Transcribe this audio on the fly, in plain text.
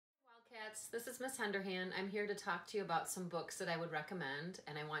Pets, this is Miss Henderhan. I'm here to talk to you about some books that I would recommend,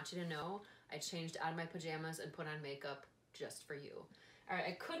 and I want you to know I changed out of my pajamas and put on makeup just for you. All right,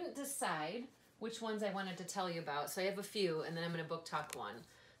 I couldn't decide which ones I wanted to tell you about, so I have a few, and then I'm going to book talk one.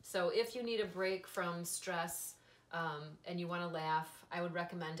 So if you need a break from stress and you want to laugh, I would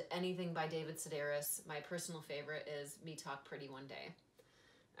recommend anything by David Sedaris. My personal favorite is Me Talk Pretty One Day.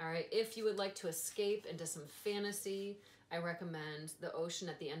 All right, if you would like to escape into some fantasy, I recommend The Ocean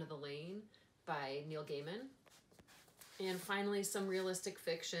at the End of the Lane by Neil Gaiman. And finally, some realistic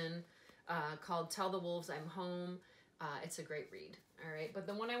fiction called Tell the Wolves I'm Home. It's a great read. All right, but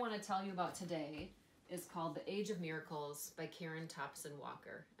the one I want to tell you about today is called The Age of Miracles by Karen Thompson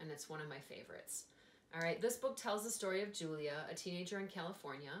Walker, and it's one of my favorites. All right, this book tells the story of Julia, a teenager in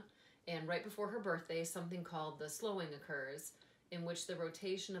California, and right before her birthday, something called the slowing occurs, in which the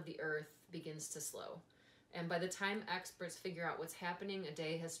rotation of the earth begins to slow. And by the time experts figure out what's happening, a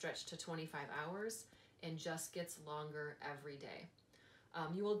day has stretched to 25 hours and just gets longer every day.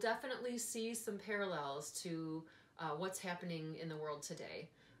 You will definitely see some parallels to what's happening in the world today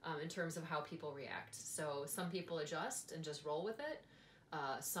in terms of how people react. So some people adjust and just roll with it.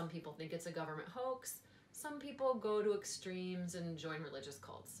 Some people think it's a government hoax. Some people go to extremes and join religious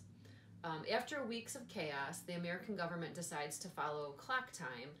cults. After weeks of chaos, the American government decides to follow clock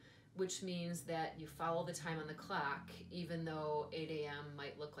time, which means that you follow the time on the clock, even though 8 a.m.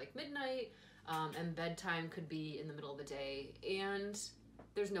 might look like midnight, and bedtime could be in the middle of the day, and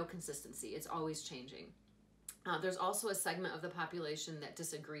there's no consistency. It's always changing. There's also a segment of the population that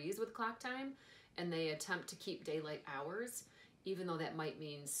disagrees with clock time, and they attempt to keep daylight hours, even though that might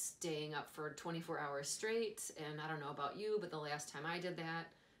mean staying up for 24 hours straight. And I don't know about you, but the last time I did that,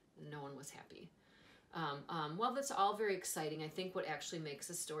 no one was happy. While that's all very exciting, I think what actually makes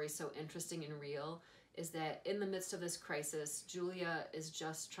the story so interesting and real is that in the midst of this crisis, Julia is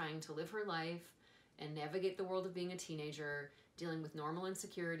just trying to live her life and navigate the world of being a teenager, dealing with normal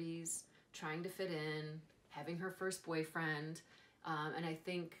insecurities, trying to fit in, having her first boyfriend. And I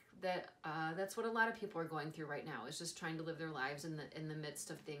think that that's what a lot of people are going through right now, is just trying to live their lives in the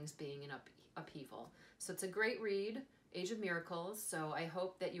midst of things being in upheaval. So it's a great read, Age of Miracles. So I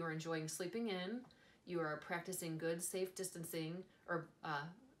hope that you are enjoying sleeping in, you are practicing good, safe distancing or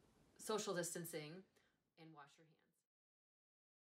social distancing, and wash your hands.